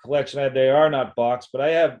one collection I have, they are not boxed, but I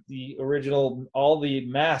have the original, all the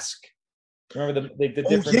mask. Remember the Oh,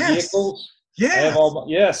 different yes. vehicles? I Yes. have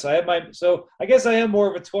yes, I have so I guess I am more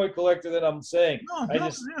of a toy collector than I'm saying. No, I no,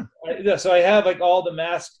 just, yeah. yeah, so I have like all the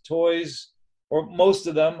mask toys, or most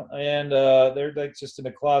of them, and they're like just in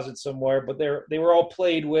a closet somewhere, but they were all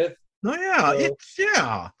played with. No, yeah. So, It's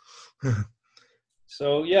yeah.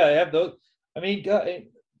 so yeah, I have those. I mean,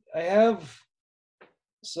 I have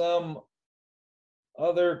some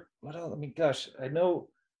other, what else? I mean, gosh, I know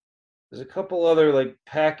there's a couple other like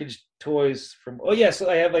packaged toys from. Oh yes,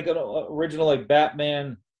 I have like an original like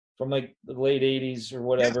Batman from like the late '80s or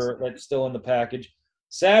whatever that's still in the package.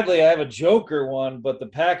 Sadly, I have a Joker one, but the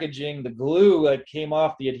packaging, the glue like came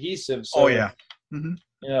off the adhesive, Oh so yeah. Hmm.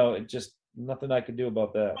 it just nothing I could do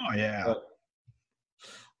about that. Oh yeah. But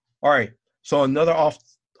All right. So another off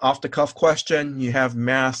the cuff question. You have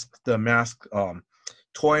the mask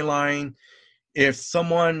toy line. If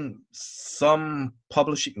some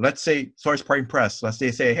publishing, let's say Source Prime Press, let's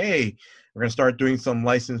say, hey, we're gonna start doing some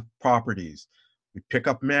licensed properties. We pick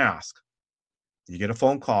up mask. You get a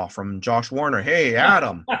phone call from Josh Warner. Hey,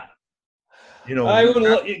 Adam. I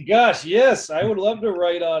would, gosh, yes, I would love to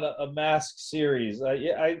write on a mask series.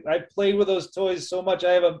 I played with those toys so much.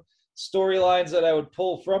 I have storylines that I would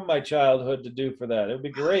pull from my childhood to do for that. It would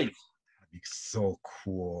be great. That'd be so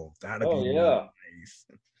cool. That'd Oh be yeah. nice.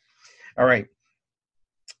 All right.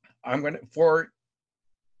 I'm gonna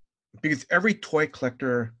because every toy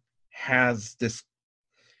collector has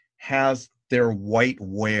their white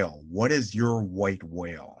whale. What is your white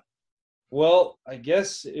whale? Well, I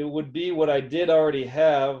guess it would be what I did already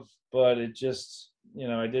have, but it just,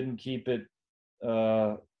 I didn't keep it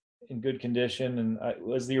in good condition, and it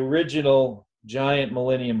was the original giant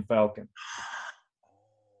Millennium Falcon.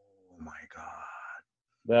 Oh my god.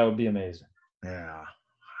 That would be amazing. Yeah.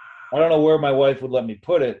 I don't know where my wife would let me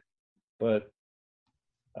put it, but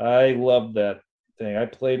I loved that thing. I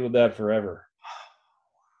played with that forever.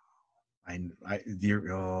 I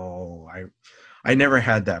never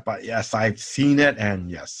had that, but yes, I've seen it, and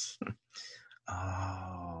yes.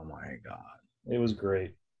 Oh my god. It was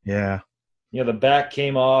great. Yeah. The back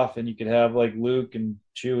came off, and you could have like Luke and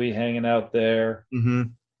Chewie hanging out there. Mm-hmm.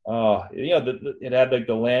 It had like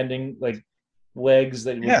the landing like legs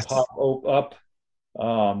that would pop up.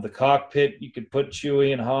 The cockpit, you could put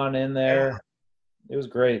Chewie and Han in there. Yeah. It was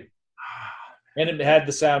great. And it had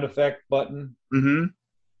the sound effect button. Mm-hmm.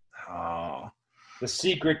 Oh. The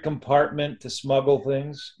secret compartment to smuggle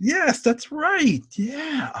things. Yes, that's right.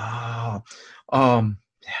 Yeah.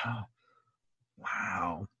 Yeah.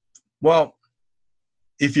 Wow. Well,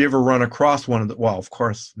 if you ever run across one of the, well, of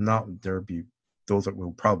course, not there'd be those that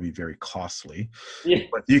will probably be very costly. Yeah.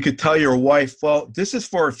 But you could tell your wife, well, this is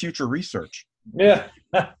for future research. Yeah.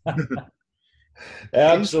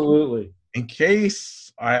 Absolutely. In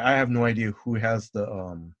case I have no idea who has the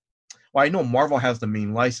well, I know Marvel has the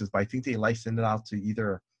main license, but I think they licensed it out to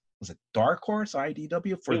either, was it Dark Horse,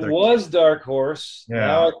 IDW? It was Dark Horse. Yeah.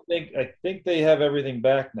 Now I think they have everything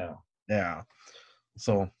back now. Yeah.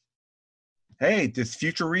 So, hey, this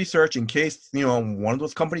future research in case, one of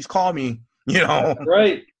those companies call me,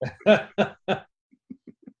 Right.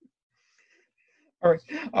 All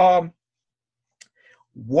right.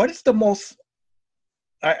 What is the most,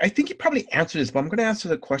 I think you probably answered this, but I'm going to ask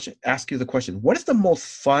you the question. What is the most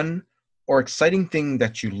fun or exciting thing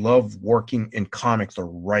that you love working in comics or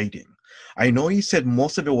writing? I know you said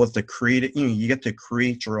most of it was the creative, you get to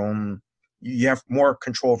create your own, you have more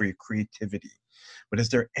control over your creativity. But is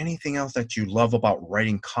there anything else that you love about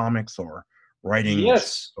writing comics or writing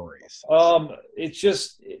stories? It's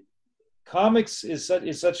just, comics is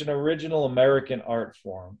such an original American art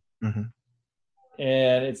form. Mm-hmm.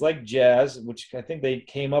 And it's like jazz, which I think they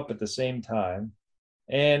came up at the same time.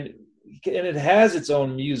 And it has its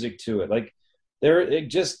own music to it. Like they're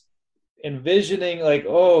just envisioning like,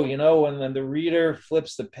 when the reader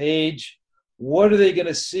flips the page, what are they going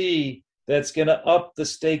to see that's going to up the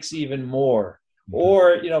stakes even more?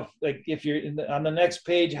 Or, like if you're on the next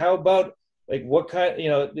page, how about like what kind,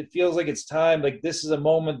 it feels like it's time, like this is a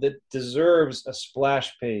moment that deserves a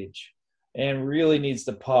splash page and really needs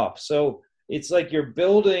to pop. So it's like you're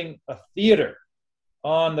building a theater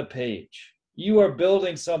on the page. You are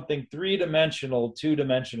building something three-dimensional,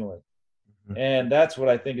 two-dimensionally. And that's what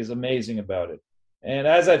I think is amazing about it. And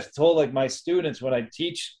as I've told like my students when I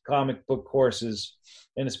teach comic book courses,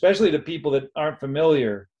 and especially to people that aren't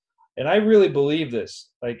familiar, and I really believe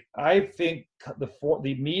this, like I think the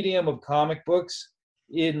medium of comic books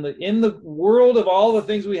in the world of all the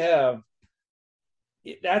things we have,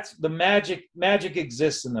 that's the magic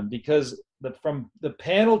exists in them, because from the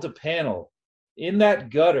panel to panel in that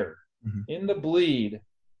gutter, in the bleed,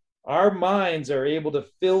 our minds are able to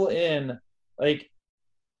fill in like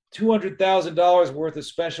 $200,000 worth of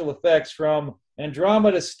special effects, from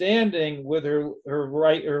Andromeda standing with her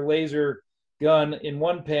laser gun in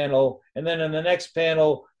one panel, and then in the next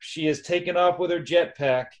panel she is taken off with her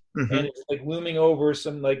jetpack, and it's like looming over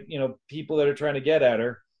some people that are trying to get at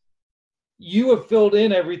her. You have filled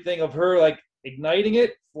in everything of her like igniting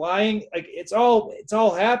it, flying, like it's all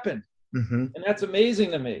happened. And that's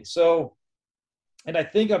amazing to me. So, and I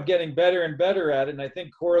think I'm getting better and better at it, and I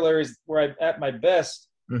think Corollary is where I'm at my best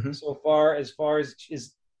so far as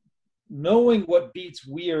is knowing what beats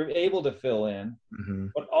we are able to fill in,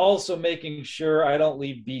 but also making sure I don't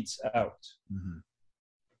leave beats out.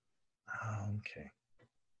 Okay.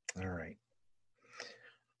 All right.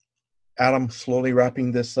 Adam, slowly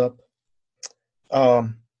wrapping this up.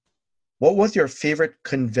 What was your favorite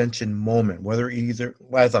convention moment, whether either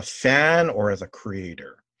as a fan or as a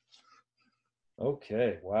creator?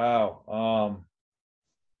 Okay. Wow.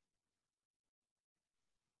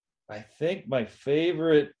 I think my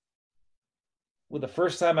favorite, the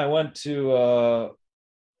first time I went to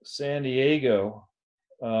San Diego,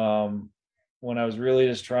 when I was really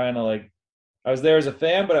just trying to I was there as a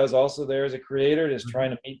fan, but I was also there as a creator, just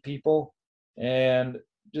trying to meet people, and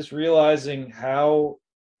just realizing how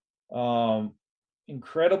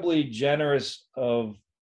incredibly generous of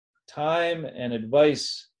time and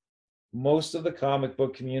advice most of the comic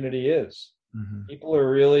book community is. People are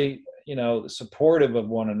really, supportive of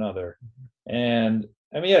one another. And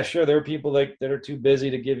I mean, yeah, sure, there are people that are too busy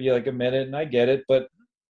to give you like a minute, and I get it, but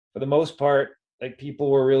for the most part, like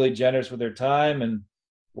people were really generous with their time and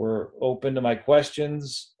were open to my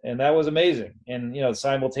questions, and that was amazing. And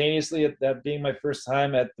simultaneously, that being my first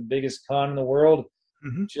time at the biggest con in the world,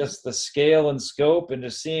 just the scale and scope, and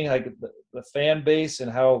just seeing like the fan base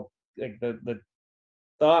and how like the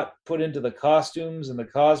thought put into the costumes and the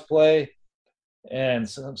cosplay and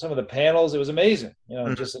some of the panels, it was amazing.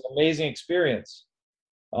 Just an amazing experience.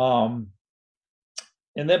 But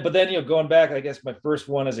then going back, I guess my first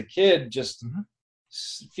one as a kid, just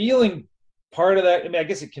feeling part of that. I mean, I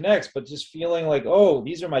guess it connects, but just feeling like, oh,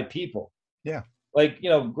 these are my people. Yeah. Like,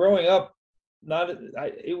 growing up,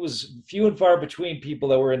 it was few and far between people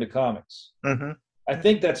that were into comics. I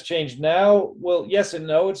think that's changed now. Well, yes and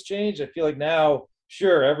no, it's changed. I feel like now,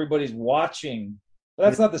 sure, everybody's watching, but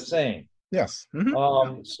that's not the same. Yes.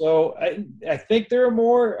 So I think there are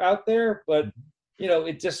more out there, but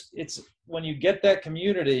it's when you get that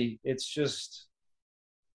community, it's just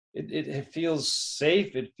it feels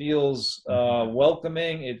safe, it feels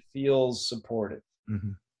welcoming, it feels supportive.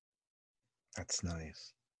 That's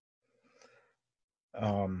nice.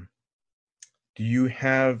 Do you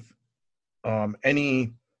have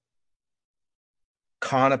any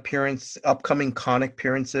upcoming con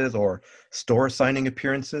appearances or store signing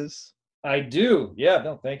appearances? I do. Yeah,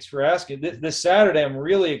 no, thanks for asking. This Saturday, I'm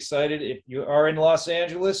really excited. If you are in Los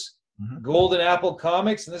Angeles, Golden Apple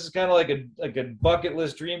Comics, and this is kind of like a bucket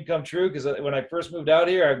list dream come true, because when I first moved out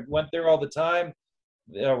here, I went there all the time.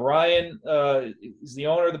 Ryan is the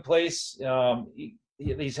owner of the place.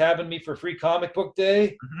 He's having me for free comic book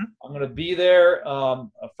day. I'm going to be there. A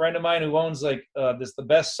friend of mine who owns the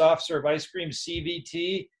best soft serve ice cream,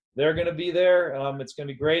 CVT, they're going to be there. It's going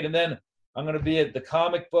to be great. And then I'm going to be at the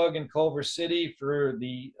Comic Bug in Culver City for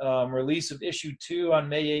the release of issue 2 on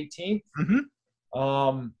May 18th.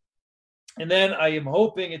 And then I am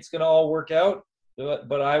hoping it's going to all work out,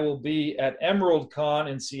 but I will be at Emerald Con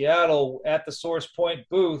in Seattle at the Source Point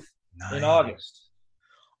booth in August.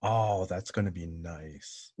 Oh, that's going to be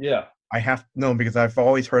nice. Yeah. Because I've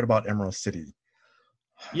always heard about Emerald City.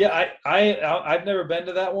 Yeah, I've never been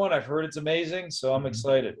to that one. I've heard it's amazing, so I'm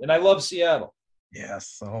excited. And I love Seattle.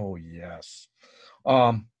 Yes. Oh, yes.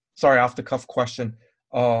 Sorry, off the cuff question.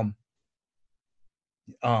 Have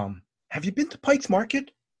you been to Pike's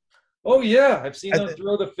Market? Oh yeah, I've seen them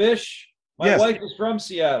throw the fish. My Yes. wife is from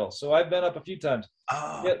Seattle, so I've been up a few times.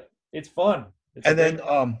 Yeah, it's fun. It's And a then,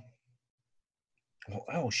 great-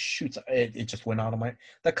 oh shoot, it just went out of my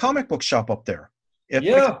the comic book shop up there.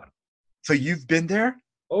 yeah. So you've been there?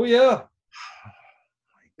 Oh yeah, My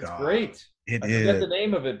it's God, great. it I forget is. the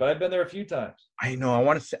name of it, but I've been there a few times. I know. I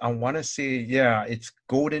want to say, yeah, it's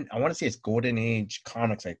golden. I want to say it's Golden Age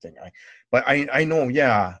Comics. I think. I know.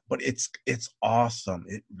 Yeah, but it's awesome.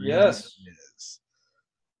 It really Yes. is.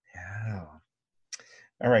 Yeah.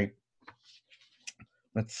 All right.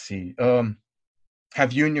 Let's see.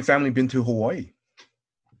 Have you and your family been to Hawaii?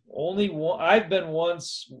 Only one. I've been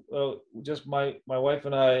once. Just my wife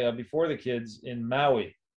and I before the kids in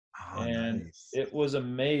Maui, Oh, and nice. it was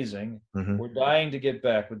amazing. Mhm. We're dying to get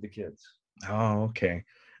back with the kids. Oh, okay.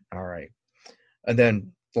 All right. And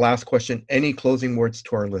then last question. Any closing words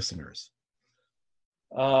to our listeners?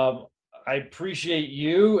 I appreciate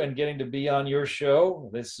you and getting to be on your show.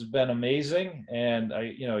 This has been amazing, and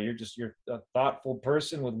you're a thoughtful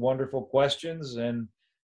person with wonderful questions, and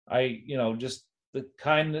just the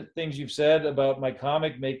kind of things you've said about my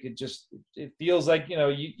comic make it feels like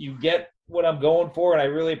you get what I'm going for, and I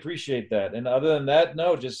really appreciate that. And other than that,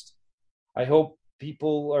 no, just I hope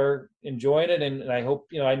people are enjoying it, and I hope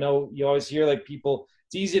I know you always hear like people.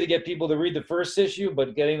 It's easy to get people to read the first issue,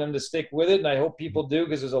 but getting them to stick with it, and I hope people do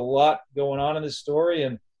because there's a lot going on in this story.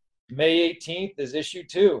 And May 18th is issue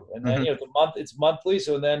 2, and then it's monthly,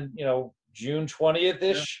 so then June 20th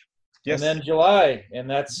ish, Yes. and then July, and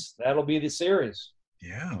that'll be the series.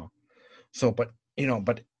 Yeah. So,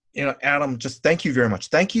 Adam, just thank you very much.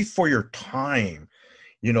 Thank you for your time.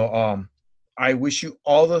 I wish you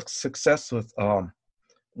all the success with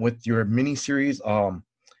your miniseries.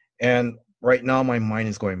 And right now my mind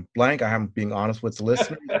is going blank. I am being honest with the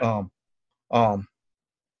listeners.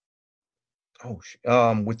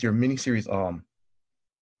 With your miniseries,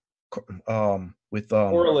 with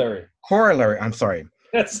Corollary. I'm sorry.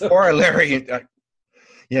 That's okay. Corollary.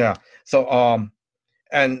 Yeah. So,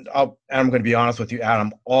 and I'm going to be honest with you,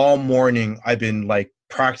 Adam. All morning I've been like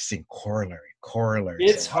practicing Corollary.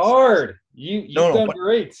 It's hard. You've done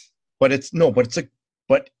great. But it's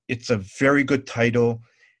a very good title.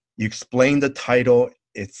 You explain the title.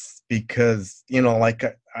 It's because it's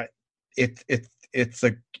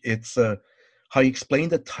a how you explain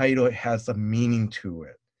the title. It has a meaning to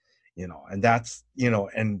it, and that's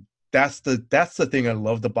the thing I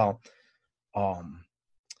loved about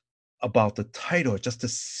the title, just to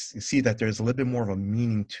see that there's a little bit more of a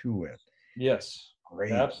meaning to it. Yes.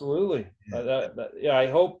 Great. Absolutely. I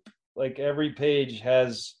hope like every page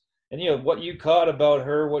has, and what you caught about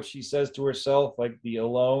her, what she says to herself, like the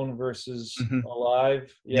alone versus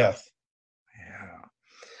alive. Yeah. Yes.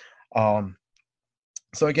 Yeah.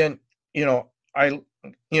 So again,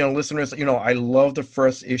 listeners, I love the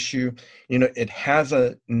first issue. It has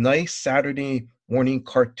a nice Saturday morning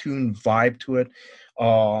cartoon vibe to it.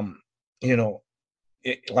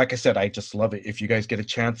 Like I said, I just love it. If you guys get a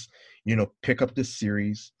chance, pick up this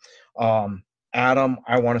series. Adam,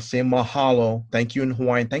 I want to say mahalo. Thank you in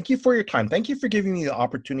Hawaiian. Thank you for your time. Thank you for giving me the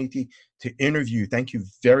opportunity to interview. Thank you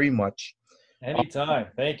very much. Anytime.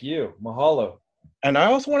 Thank you. Mahalo. And I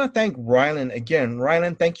also want to thank Rylan again.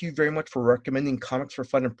 Rylan, thank you very much for recommending Comics for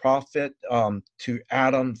Fun and Profit to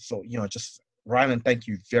Adam. So, just Rylan, thank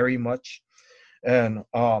you very much. And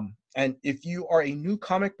if you are a new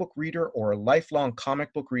comic book reader or a lifelong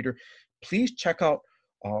comic book reader, please check out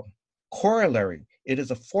Corollary. It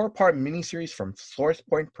is a 4-part miniseries from Source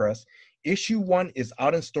Point Press. Issue 1 is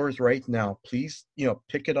out in stores right now. Please,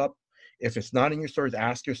 pick it up. If it's not in your stores,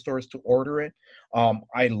 ask your stores to order it.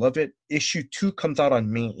 I love it. Issue 2 comes out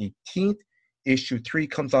on May 18th. Issue 3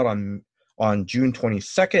 comes out on June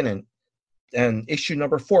 22nd, and issue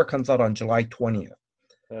number 4 comes out on July 20th.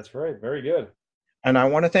 That's right. Very good. And I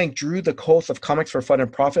want to thank Drew, the host of Comics for Fun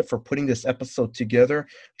and Profit, for putting this episode together.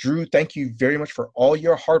 Drew, thank you very much for all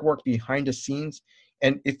your hard work behind the scenes.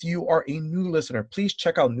 And if you are a new listener, please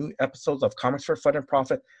check out new episodes of Comics for Fun and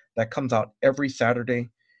Profit that comes out every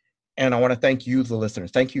Saturday. And I want to thank you, the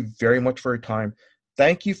listeners. Thank you very much for your time.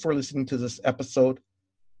 Thank you for listening to this episode.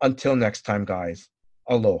 Until next time, guys.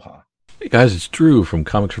 Aloha. Hey guys, it's Drew from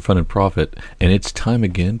Comics for Fun and Profit, and it's time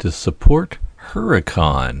again to support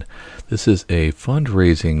Hurricon. This is a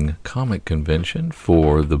fundraising comic convention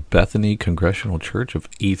for the Bethany Congregational Church of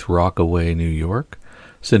East Rockaway, New York,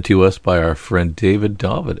 sent to us by our friend David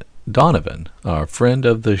Donovan, our friend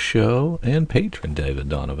of the show and patron David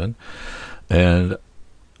Donovan. And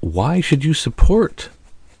why should you support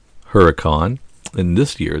Hurricon? And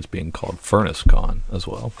this year it's being called FurnaceCon as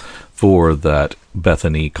well, for that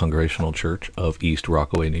Bethany Congregational Church of East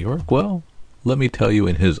Rockaway, New York. Well, Let me tell you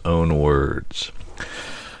in his own words.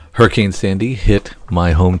 Hurricane Sandy hit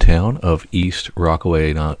my hometown of East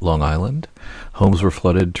Rockaway, Long Island. Homes were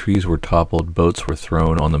flooded, trees were toppled, boats were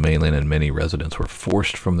thrown on the mainland, and many residents were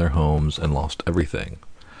forced from their homes and lost everything.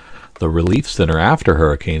 The relief center after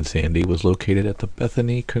Hurricane Sandy was located at the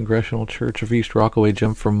Bethany Congregational Church of East Rockaway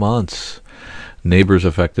Gym for months. Neighbors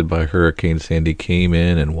affected by Hurricane Sandy came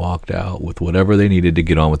in and walked out with whatever they needed to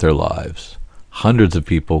get on with their lives. Hundreds of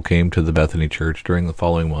people came to the Bethany Church during the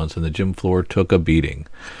following months, and the gym floor took a beating.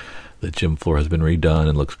 The gym floor has been redone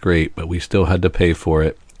and looks great, but we still had to pay for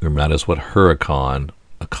it. And that is what Hurricon,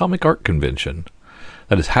 a comic art convention,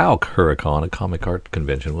 that is how Hurricon, a comic art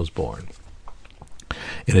convention, was born.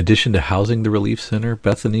 In addition to housing the Relief Center,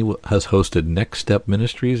 Bethany has hosted Next Step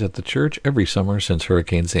Ministries at the church every summer since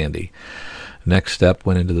Hurricane Sandy. Next Step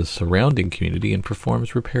went into the surrounding community and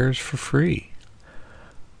performs repairs for free.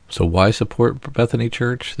 So why support Bethany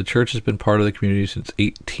Church? The church has been part of the community since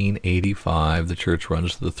 1885. The church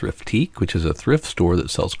runs the Thriftique, which is a thrift store that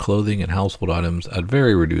sells clothing and household items at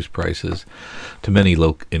very reduced prices to many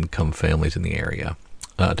low-income families in the area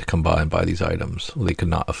to come by and buy these items they could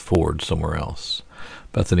not afford somewhere else.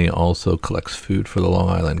 Bethany also collects food for the Long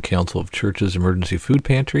Island Council of Churches Emergency Food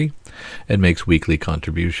Pantry and makes weekly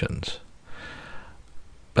contributions.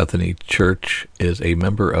 Bethany Church is a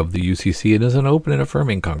member of the UCC and is an open and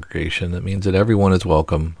affirming congregation. That means that everyone is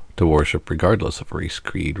welcome to worship regardless of race,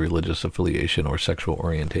 creed, religious affiliation, or sexual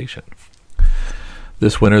orientation.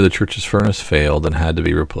 This winter, the church's furnace failed and had to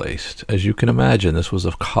be replaced. As you can imagine, this was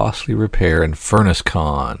a costly repair, and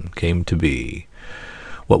FurnaceCon came to be.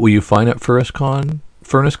 What will you find at FurnaceCon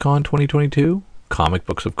 2022? Comic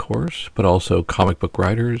books, of course, but also comic book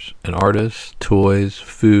writers and artists, toys,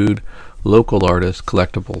 food, local artists,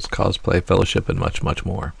 collectibles, cosplay, fellowship, and much, much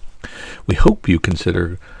more. We hope you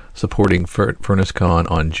consider supporting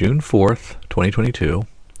FurnaceCon on June 4th, 2022,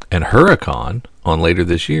 and Hurricon on later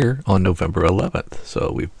this year on November 11th.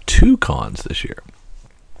 So we have 2 cons this year.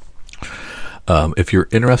 If you're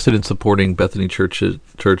interested in supporting Bethany Church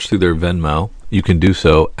through their Venmo, you can do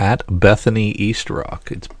so at Bethany East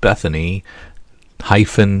Rock. It's Bethany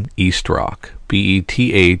East Rock,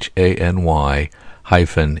 BETHANY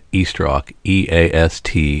East Rock,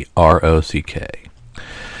 EASTROCK.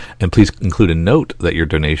 And please include a note that your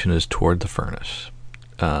donation is toward the furnace.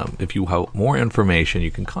 If you have more information,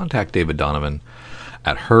 you can contact David Donovan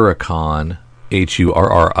at Hurricon,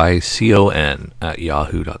 HURRICON, at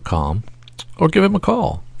yahoo.com, or give him a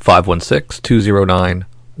call,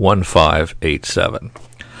 516-209-1587.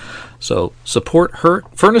 So support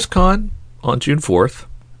FurnaceCon on June 4th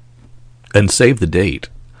and save the date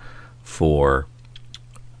for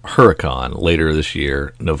Hurricon later this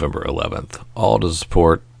year, November 11th, all to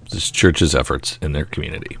support this church's efforts in their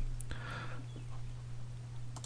community.